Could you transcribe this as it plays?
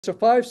So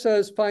 5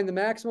 says, find the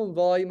maximum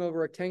volume of a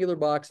rectangular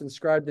box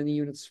inscribed in the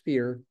unit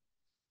sphere.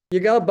 You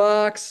got a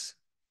box,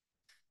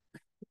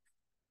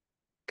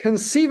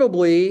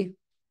 conceivably,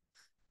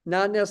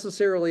 not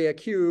necessarily a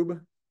cube,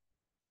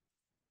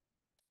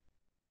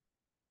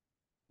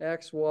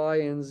 X,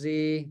 Y, and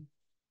Z,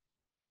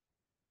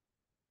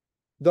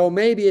 though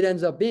maybe it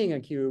ends up being a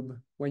cube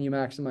when you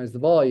maximize the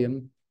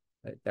volume.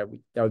 That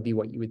would be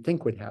what you would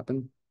think would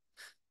happen.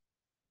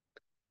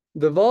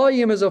 The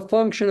volume is a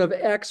function of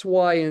X,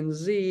 Y, and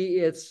Z.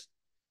 It's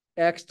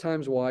X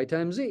times Y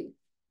times Z.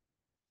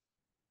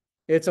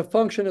 It's a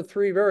function of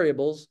 3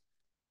 variables.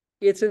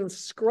 It's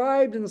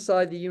inscribed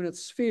inside the unit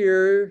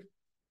sphere,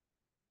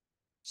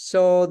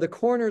 so the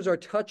corners are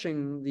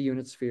touching the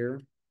unit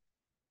sphere.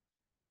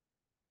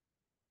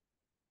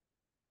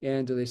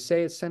 And do they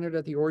say it's centered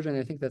at the origin?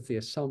 I think that's the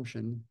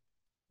assumption,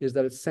 is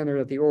that it's centered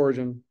at the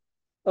origin.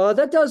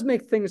 That does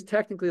make things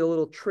technically a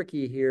little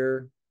tricky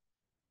here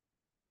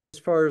as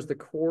far as the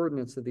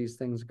coordinates of these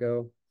things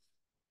go.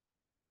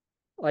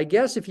 I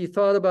guess if you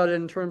thought about it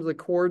in terms of the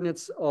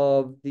coordinates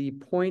of the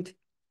point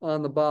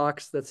on the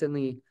box that's in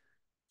the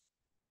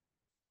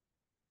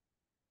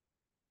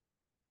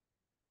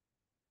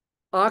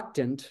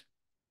octant,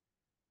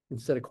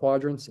 instead of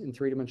quadrants in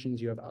 3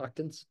 dimensions, you have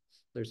octants.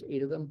 There's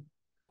 8 of them.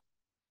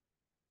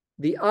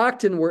 The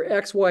octant where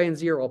X, Y, and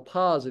Z are all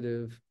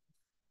positive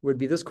would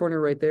be this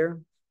corner right there.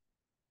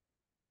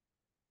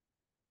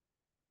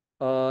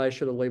 I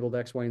should have labeled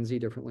X, Y, and Z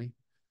differently.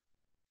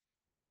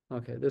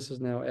 Okay, this is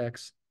now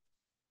X.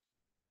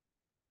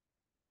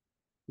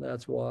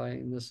 That's Y,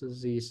 and this is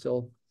Z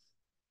still.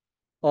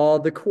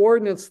 The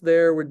coordinates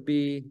there would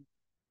be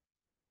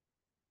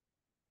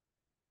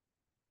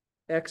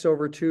X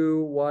over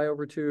 2, Y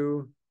over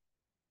 2,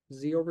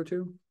 Z over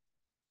 2.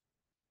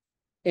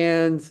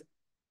 And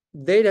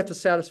they'd have to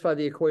satisfy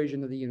the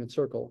equation of the unit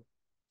circle.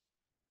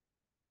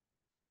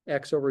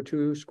 X over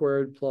 2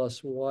 squared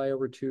plus Y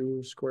over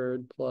 2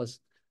 squared plus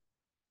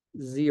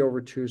Z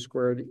over 2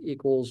 squared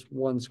equals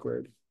 1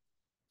 squared.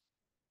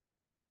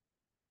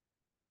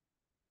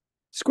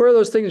 Square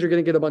those things, you're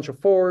going to get a bunch of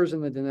 4s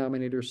in the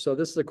denominator. So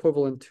this is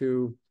equivalent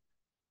to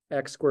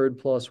X squared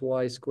plus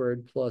Y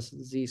squared plus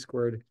Z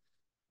squared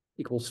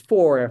equals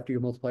 4 after you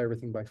multiply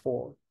everything by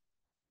 4.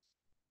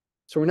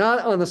 So we're not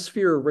on the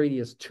sphere of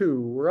radius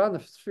 2. We're on the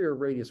sphere of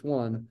radius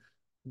 1.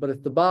 But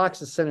if the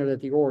box is centered at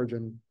the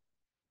origin,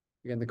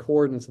 again, the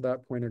coordinates at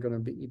that point are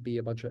going to be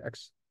a bunch of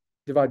X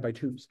divided by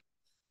 2s.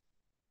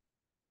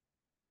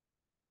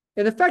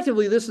 And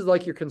effectively, this is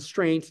like your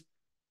constraint.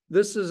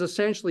 This is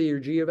essentially your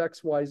g of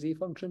x, y, z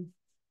function.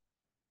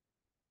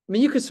 I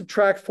mean, you could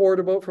subtract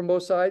 4 from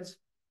both sides,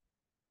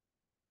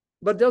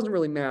 but it doesn't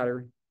really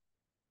matter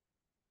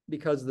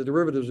because the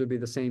derivatives would be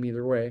the same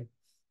either way.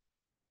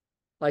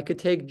 I could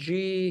take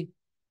g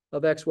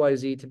of x, y,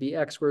 z to be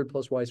x squared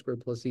plus y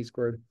squared plus z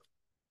squared,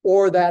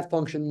 or that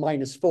function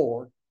minus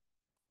 4.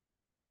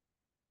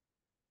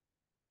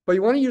 But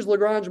you want to use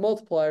Lagrange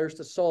multipliers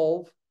to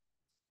solve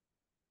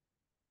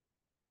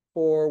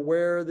for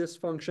where this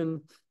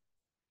function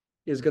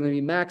is going to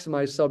be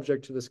maximized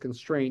subject to this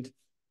constraint.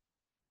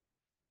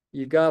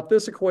 You got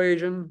this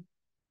equation.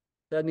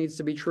 That needs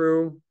to be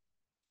true.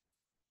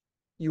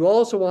 You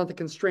also want the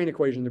constraint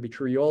equation to be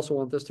true. You also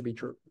want this to be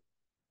true.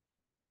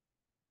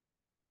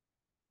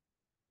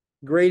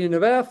 Gradient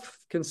of f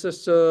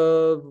consists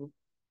of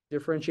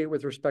differentiate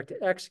with respect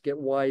to x, get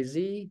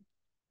yz.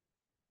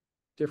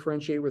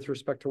 Differentiate with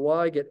respect to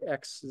y, get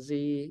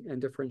xz. And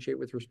differentiate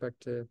with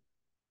respect to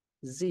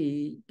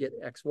z, get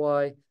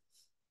xy.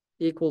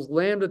 Equals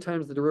lambda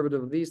times the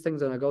derivative of these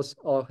things. And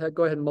I'll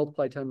go ahead and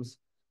multiply times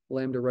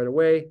lambda right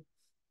away.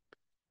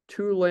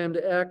 2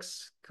 lambda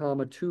x,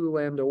 comma 2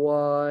 lambda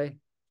y,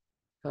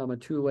 comma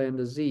 2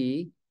 lambda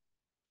z.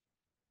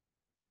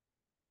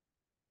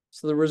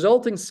 So the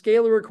resulting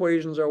scalar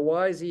equations are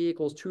yz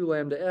equals 2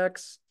 lambda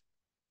x,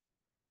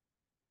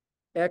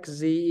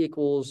 xz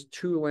equals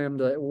 2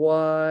 lambda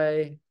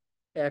y,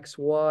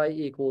 xy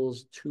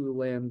equals 2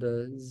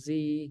 lambda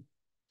z.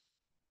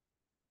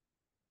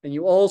 And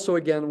you also,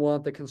 again,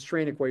 want the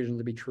constraint equation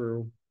to be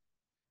true.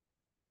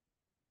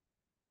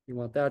 You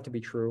want that to be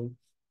true.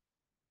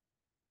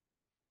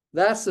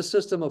 That's the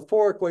system of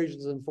 4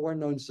 equations and 4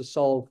 unknowns to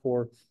solve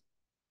for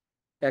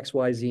x,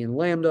 y, z, and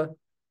lambda.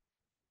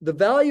 The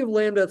value of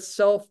lambda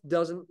itself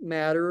doesn't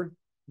matter,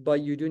 but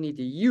you do need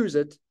to use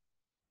it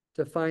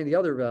to find the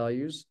other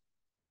values.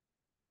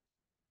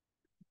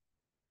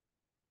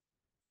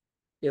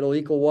 It'll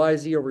equal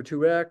yz over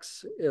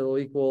 2x. It'll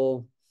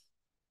equal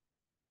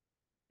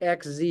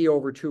xz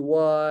over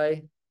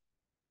 2y.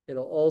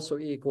 It'll also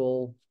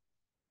equal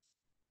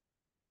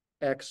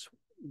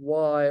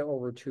xy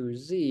over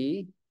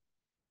 2z.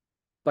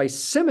 By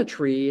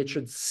symmetry, it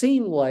should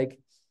seem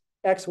like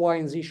x, y,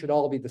 and z should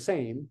all be the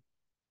same.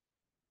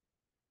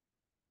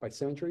 By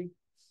symmetry,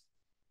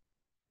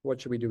 what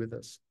should we do with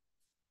this?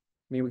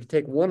 I mean, we could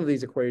take one of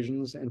these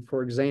equations and,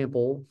 for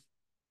example,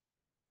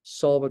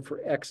 solve it for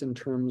x in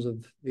terms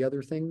of the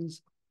other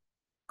things,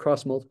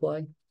 cross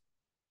multiply.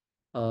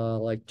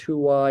 like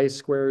 2y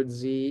squared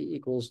z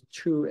equals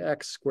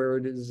 2x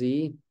squared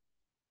z.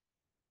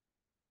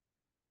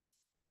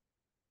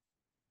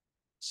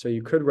 So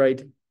you could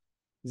write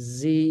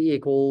z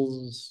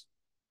equals,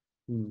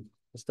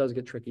 this does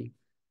get tricky.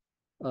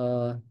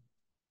 Probably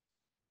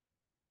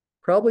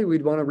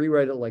we'd want to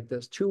rewrite it like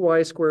this.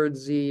 2y squared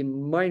z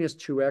minus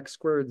 2x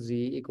squared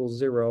z equals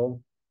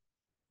 0.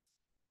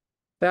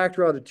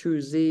 Factor out of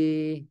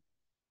 2z.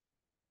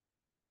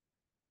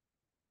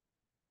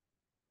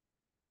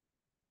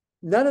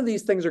 None of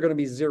these things are going to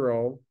be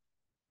 0,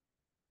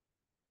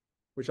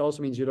 which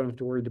also means you don't have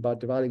to worry about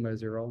dividing by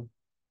 0.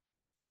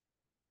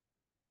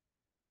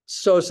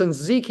 So since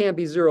z can't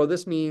be 0,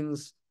 this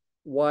means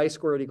y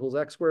squared equals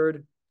x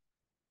squared,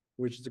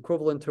 which is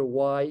equivalent to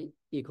y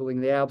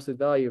equaling the absolute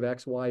value of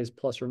x. Y is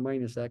plus or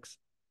minus x.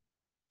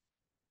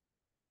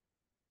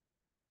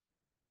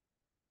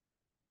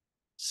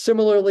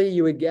 Similarly,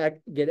 you would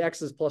get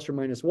x is plus or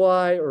minus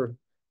y, or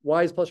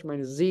y is plus or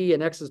minus z,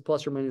 and x is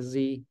plus or minus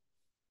z.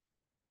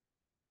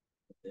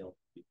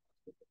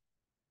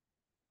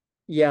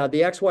 Yeah,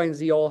 the x, y, and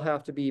z all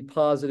have to be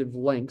positive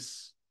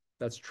lengths.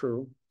 That's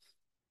true.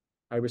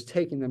 I was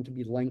taking them to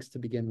be lengths to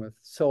begin with.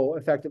 So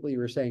effectively,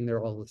 we're saying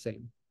they're all the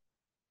same.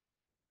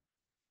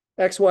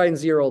 X, y, and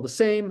z are all the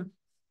same,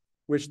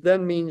 which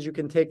then means you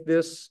can take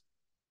this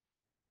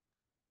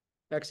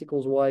x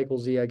equals y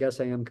equals z. I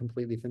guess I am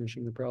completely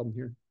finishing the problem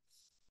here.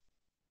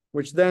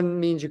 Which then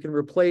means you can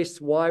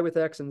replace y with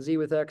x and z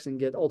with x and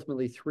get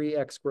ultimately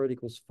 3x squared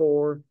equals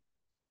 4.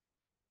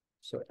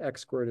 So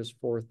x squared is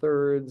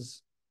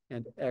 4/3,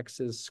 and x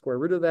is square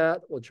root of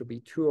that, which will be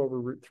 2 over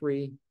root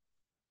 3.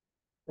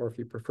 Or if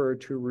you prefer,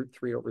 2 root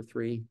 3 over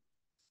 3.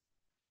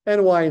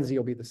 And y and z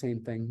will be the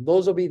same thing.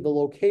 Those will be the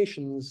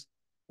locations,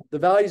 the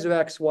values of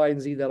x, y, and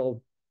z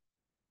that'll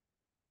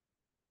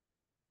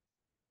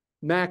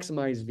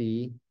maximize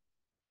v.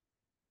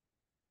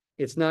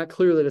 It's not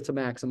clear that it's a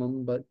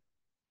maximum, but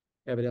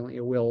evidently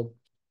it will.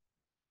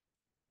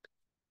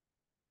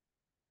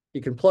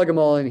 You can plug them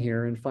all in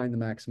here and find the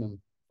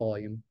maximum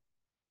volume.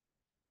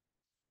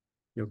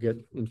 You'll get,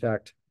 in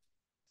fact,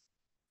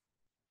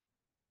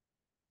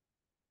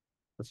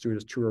 let's do it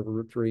as 2 over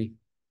root 3.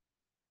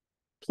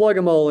 Plug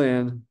them all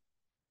in.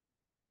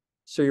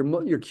 So you're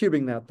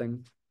cubing that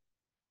thing.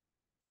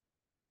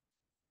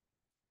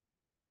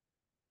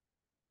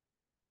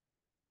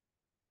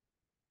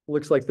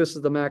 Looks like this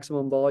is the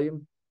maximum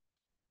volume.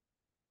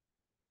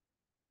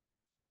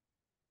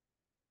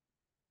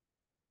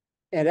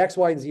 And x,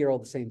 y, and z are all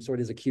the same, so it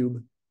is a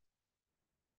cube.